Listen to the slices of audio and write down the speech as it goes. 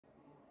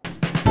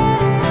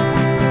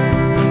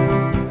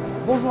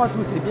Bonjour à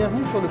tous et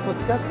bienvenue sur le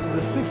podcast de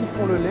ceux qui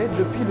font le lait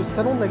depuis le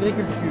Salon de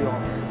l'Agriculture.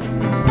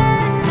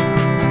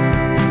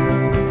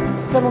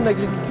 Salon de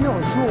l'Agriculture,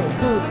 jour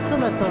 2 ce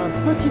matin,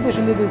 petit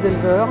déjeuner des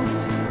éleveurs.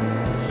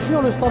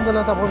 Sur le stand de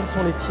l'interprofession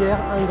laitière,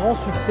 un grand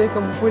succès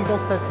comme vous pouvez le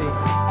constater.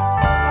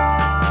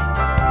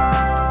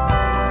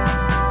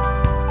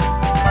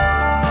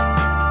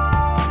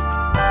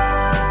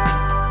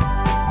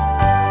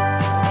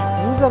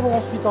 Nous avons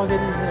ensuite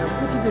organisé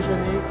un petit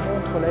déjeuner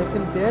entre la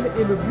FNPL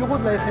et le bureau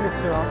de la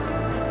FNSEA.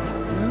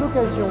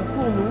 L'occasion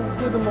pour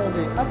nous de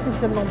demander à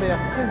Christiane Lambert,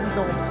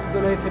 présidente de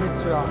la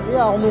FNSEA, et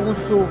à Arnaud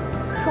Rousseau,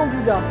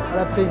 candidat à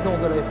la présidence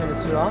de la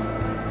FNSEA,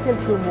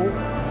 quelques mots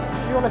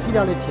sur la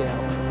filière laitière.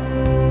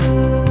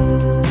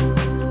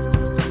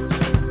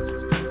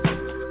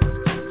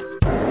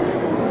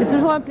 C'est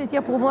toujours un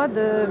plaisir pour moi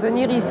de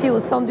venir ici au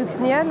stand du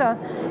CNIEL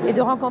et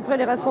de rencontrer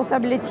les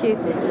responsables laitiers.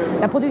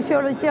 La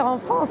production laitière en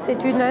France,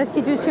 c'est une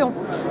institution.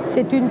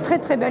 C'est une très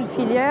très belle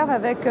filière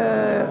avec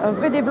un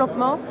vrai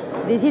développement,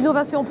 des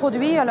innovations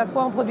produits, à la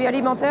fois en produits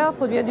alimentaires,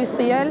 produits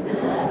industriels,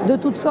 de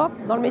toutes sortes,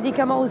 dans le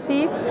médicament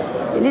aussi.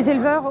 Et les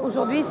éleveurs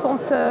aujourd'hui sont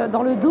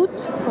dans le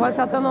doute pour un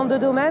certain nombre de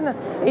domaines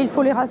et il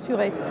faut les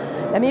rassurer.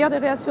 La meilleure des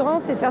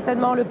réassurances, c'est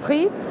certainement le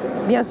prix.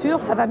 Bien sûr,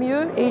 ça va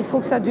mieux et il faut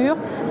que ça dure.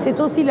 C'est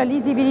aussi la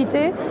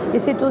lisibilité et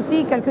c'est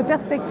aussi quelques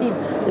perspectives.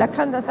 La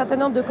crainte d'un certain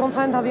nombre de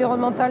contraintes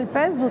environnementales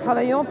pèse. Nous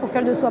travaillons pour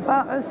qu'elles ne soient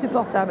pas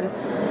insupportables.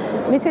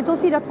 Mais c'est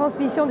aussi la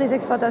transmission des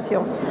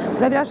exploitations.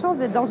 Vous avez la chance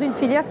d'être dans une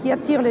filière qui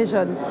attire les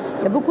jeunes.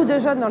 Il y a beaucoup de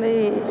jeunes dans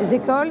les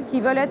écoles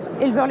qui veulent être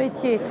éleveurs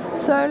laitiers,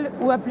 seuls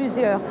ou à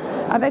plusieurs,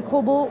 avec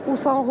robot ou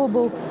sans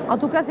robot. En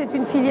tout cas, c'est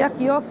une filière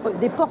qui offre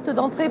des portes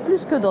d'entrée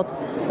plus que d'autres.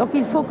 Donc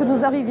il faut que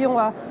nous arrivions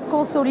à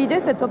consolider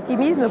cet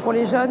optimisme pour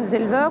les jeunes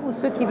éleveurs ou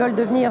ceux qui veulent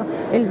devenir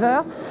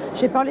éleveurs.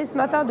 J'ai parlé ce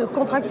matin de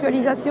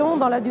contractualisation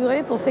dans la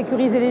durée pour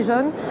sécuriser les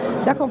jeunes,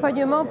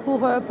 d'accompagnement pour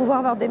pouvoir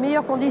avoir des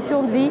meilleures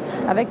conditions de vie,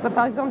 avec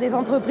par exemple des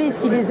entreprises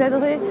qui les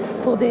aideraient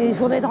pour des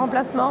journées de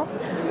remplacement.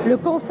 Le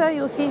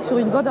conseil aussi sur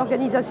une bonne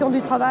organisation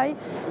du travail,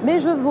 mais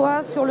je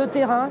vois sur le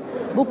terrain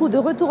beaucoup de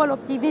retour à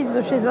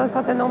l'optimisme chez un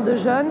certain nombre de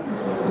jeunes,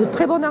 de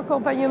très bon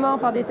accompagnement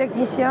par des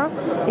techniciens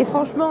et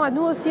franchement à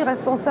nous aussi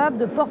responsables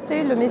de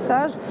porter le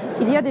message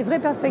qu'il y a des vraies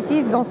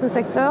perspectives dans ce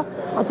secteur.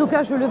 En tout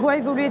cas, je le vois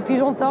évoluer depuis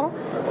longtemps.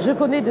 Je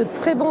connais de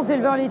très bons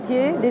éleveurs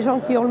laitiers, des gens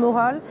qui ont le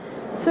moral.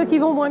 Ceux qui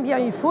vont moins bien,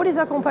 il faut les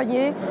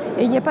accompagner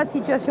et il n'y a pas de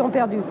situation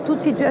perdue.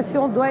 Toute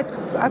situation doit être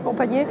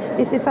accompagnée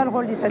et c'est ça le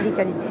rôle du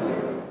syndicalisme.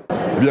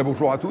 Eh bien,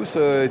 bonjour à tous.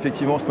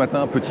 Effectivement, ce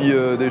matin, petit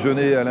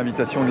déjeuner à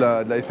l'invitation de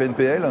la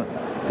FNPL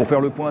pour faire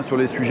le point sur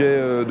les sujets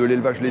de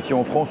l'élevage laitier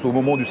en France au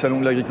moment du Salon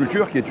de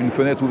l'Agriculture, qui est une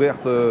fenêtre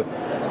ouverte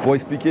pour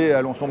expliquer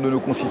à l'ensemble de nos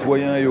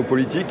concitoyens et aux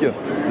politiques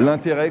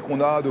l'intérêt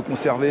qu'on a de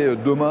conserver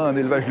demain un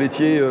élevage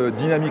laitier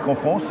dynamique en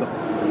France,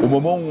 au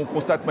moment où on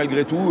constate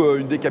malgré tout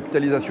une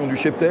décapitalisation du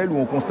cheptel, où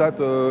on constate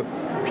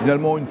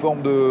finalement une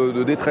forme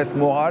de détresse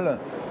morale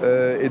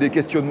et des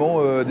questionnements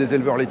des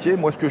éleveurs laitiers.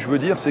 Moi, ce que je veux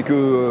dire, c'est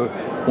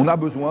qu'on a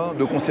besoin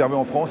de conserver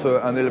en France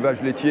un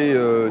élevage laitier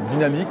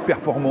dynamique,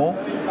 performant.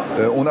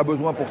 On a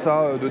besoin pour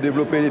ça de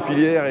développer les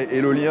filières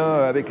et le lien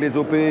avec les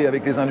OP,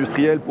 avec les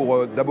industriels pour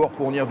d'abord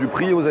fournir du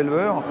prix aux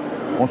éleveurs,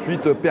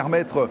 ensuite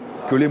permettre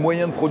que les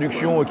moyens de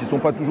production qui ne sont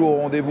pas toujours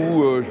au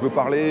rendez-vous, je veux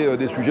parler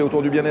des sujets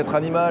autour du bien-être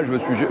animal, je veux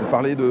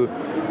parler de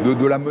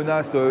la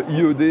menace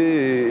IED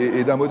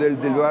et d'un modèle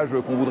d'élevage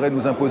qu'on voudrait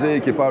nous imposer et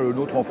qui n'est pas le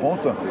nôtre en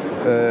France.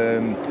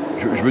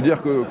 Je veux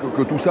dire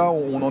que tout ça,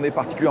 on en est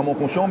particulièrement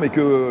conscient, mais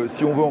que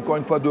si on veut encore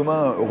une fois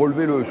demain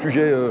relever le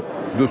sujet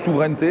de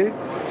souveraineté,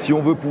 si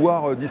on veut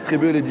pouvoir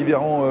distribuer les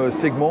différents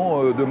segments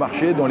de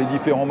marché dans les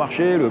différents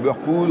marchés, le beurre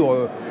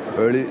poudre,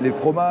 les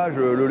fromages,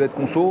 le lait de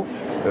conso,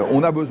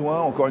 on a besoin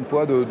encore une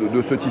fois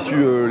de ce tissu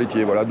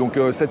laitier. Voilà. Donc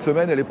cette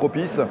semaine, elle est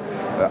propice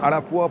à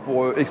la fois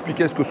pour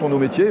expliquer ce que sont nos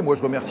métiers. Moi,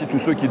 je remercie tous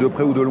ceux qui de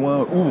près ou de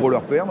loin ouvrent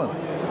leurs fermes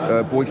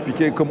pour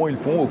expliquer comment ils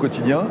font au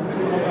quotidien.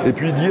 Et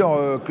puis dire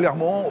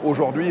clairement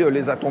aujourd'hui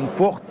les attentes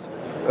fortes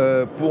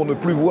pour ne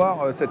plus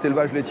voir cet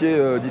élevage laitier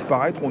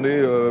disparaître. On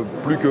est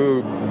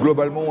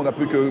globalement, on n'a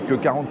plus que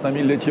 45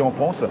 000 laitiers en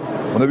France.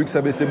 On a vu que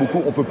ça baissait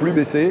beaucoup, on ne peut plus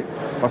baisser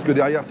parce que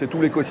derrière c'est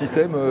tout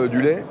l'écosystème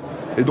du lait.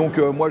 Et donc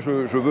moi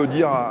je veux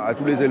dire à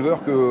tous les éleveurs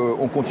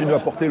qu'on continue à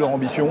porter leur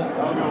ambition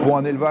pour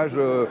un élevage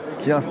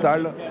qui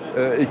installe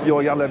et qui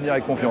regarde l'avenir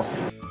avec confiance.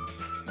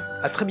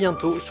 À très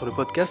bientôt sur le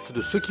podcast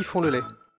de ceux qui font le lait.